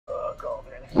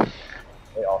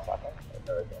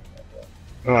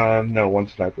No, one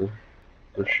sniper.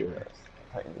 For sure.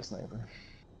 Titan the sniper.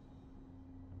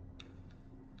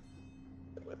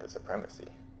 With the supremacy.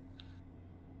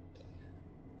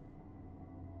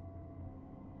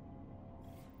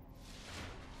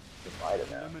 Divided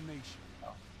now.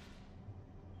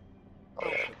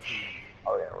 Oh.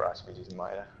 Oh, yeah, Rush, we use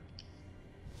Mida.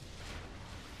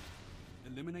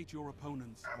 Eliminate your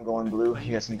opponents. I'm going blue.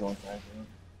 You guys can go inside.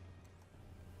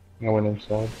 I went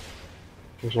inside.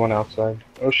 There's one outside.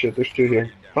 Oh shit, there's two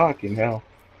here. Fucking hell.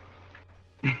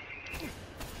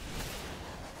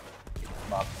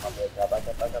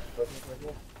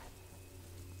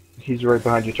 He's right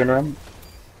behind you. Turn around.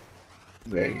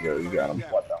 There you go. You got him.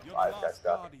 What the? I got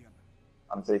stuck.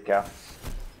 I'm safe, Cal.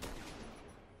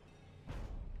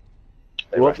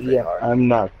 Well, yeah, I'm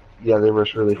not. Yeah, they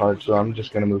rush really hard, so I'm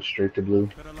just gonna move straight to blue.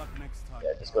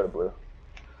 Yeah, just go to blue.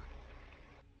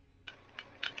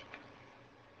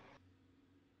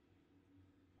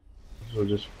 So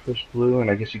just push blue,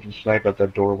 and I guess you can snipe at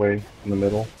that doorway in the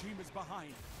middle.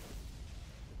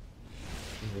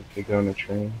 They go on the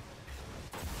train.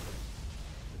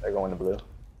 They're going to blue.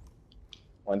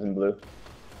 One's in blue.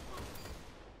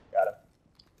 Got him.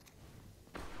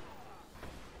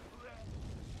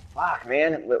 Fuck,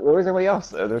 man. Where was everybody else?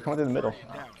 They're coming to the middle.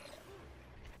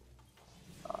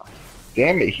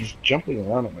 Damn it, he's jumping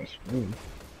around on my screen.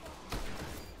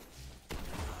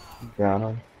 Got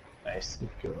him. Nice.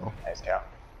 Good go. Nice cow.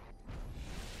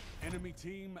 Enemy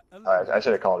team. I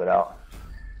should have called it out.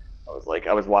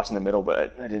 I was watching the middle,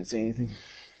 but I didn't see anything.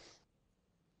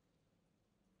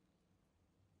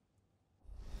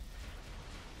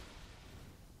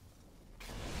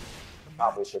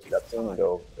 Probably shift it up soon and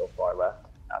go far left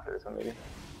after this one, maybe.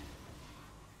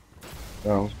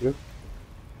 Sounds good.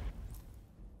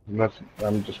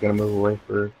 I'm just gonna move away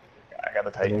for I got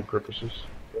the Titan purposes.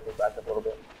 Get it back up a little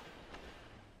bit.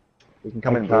 We can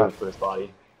come in blue for this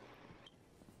body.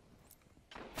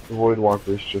 The Void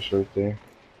Walker's just right there.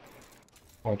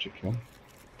 Watch it come.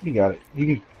 You got it. You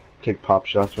can take pop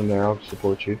shots from there. I'll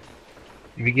support you.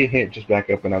 If you get hit, just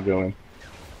back up and I'll go in.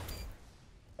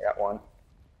 I got one.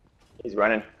 He's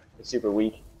running. He's super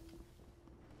weak.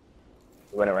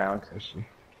 He went around. I see.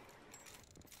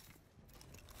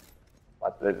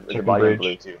 There's a body in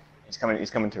blue too. He's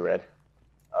coming to red.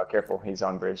 Careful, he's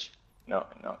on bridge. No,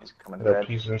 he's coming to red.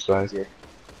 He's inside. He's here.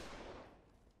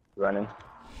 Running.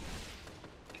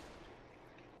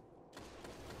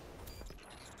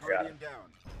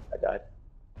 I died.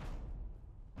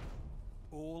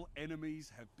 All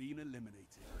enemies have been eliminated.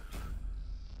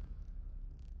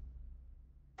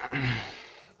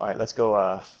 Alright, let's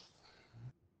go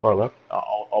Far left?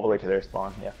 all the way to their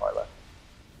spawn. Yeah, far left.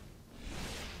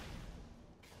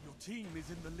 Your team is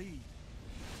in the lead.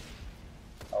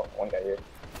 Oh, one guy here.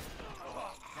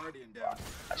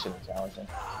 I shouldn't have challenged him.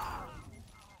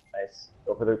 Nice.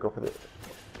 Go for the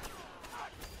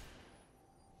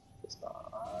spawn.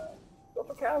 Go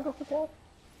for Cal, go for Cal.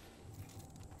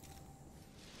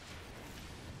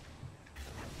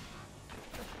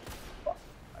 Fuck,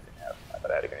 I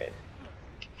thought I had a grenade.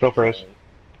 Go for us.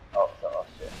 Oh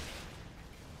shit.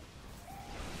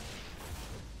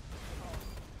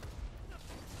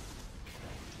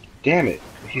 Damn it.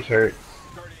 He's hurt.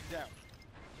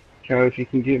 Cal, if you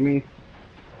can get me.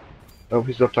 Oh,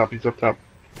 he's up top. He's up top.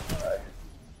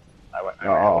 I ran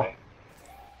away.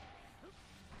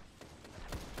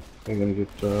 I'm gonna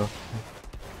get My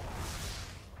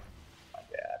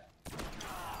bad.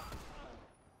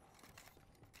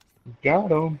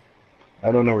 Got him.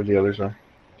 I don't know where the others are,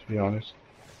 to be honest.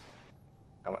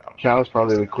 Cal's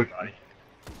probably the quick.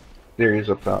 There he is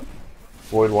up top.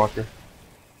 Void Walker.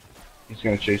 He's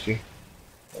gonna chase you.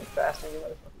 Faster,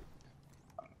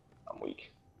 I'm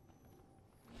weak.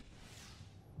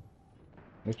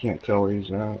 I can't tell where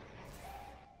he's at.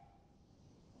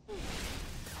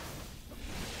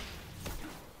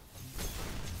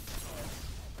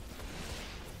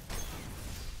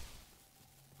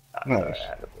 Nice.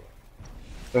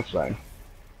 That's fine.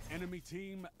 Enemy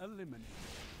team eliminated.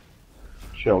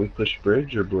 Shall we push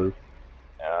bridge or blue?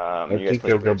 I you guys think push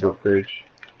they'll go bridge. bridge.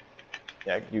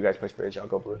 Yeah, you guys push bridge. I'll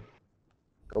go blue.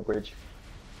 Go bridge.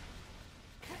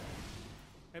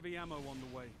 Heavy ammo on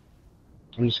the way.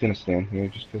 I'm just gonna stand here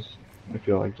just because I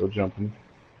feel like they'll jump in.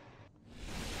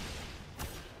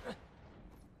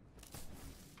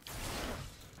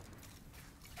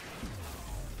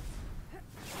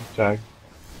 Tag.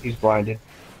 He's blinded.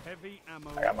 Heavy ammo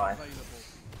I got mine.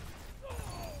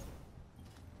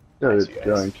 Good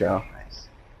going, Cal. Nice.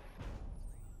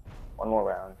 One more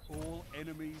round. All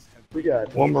enemies have We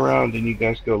got One more round and you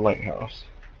guys go lighthouse.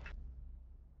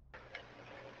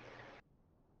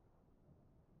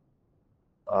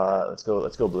 Let's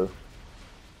go blue.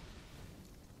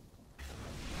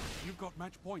 You've got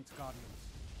match points, Guardians.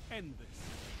 End this.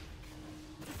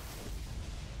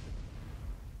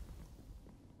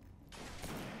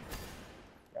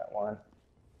 Got one.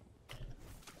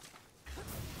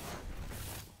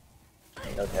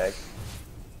 No tag.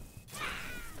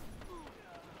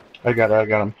 I got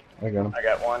him. I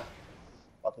got one.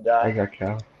 About to die. I got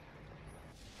Cal.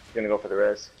 He's gonna go for the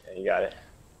res. Yeah, you got it.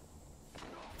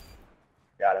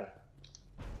 Got him.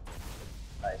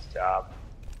 Nice job.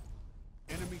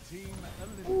 Enemy team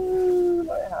eliminated. Ooh,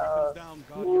 Weapons down,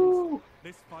 Guardians.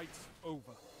 This fight's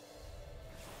over.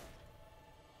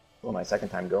 Well, my second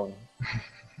time going.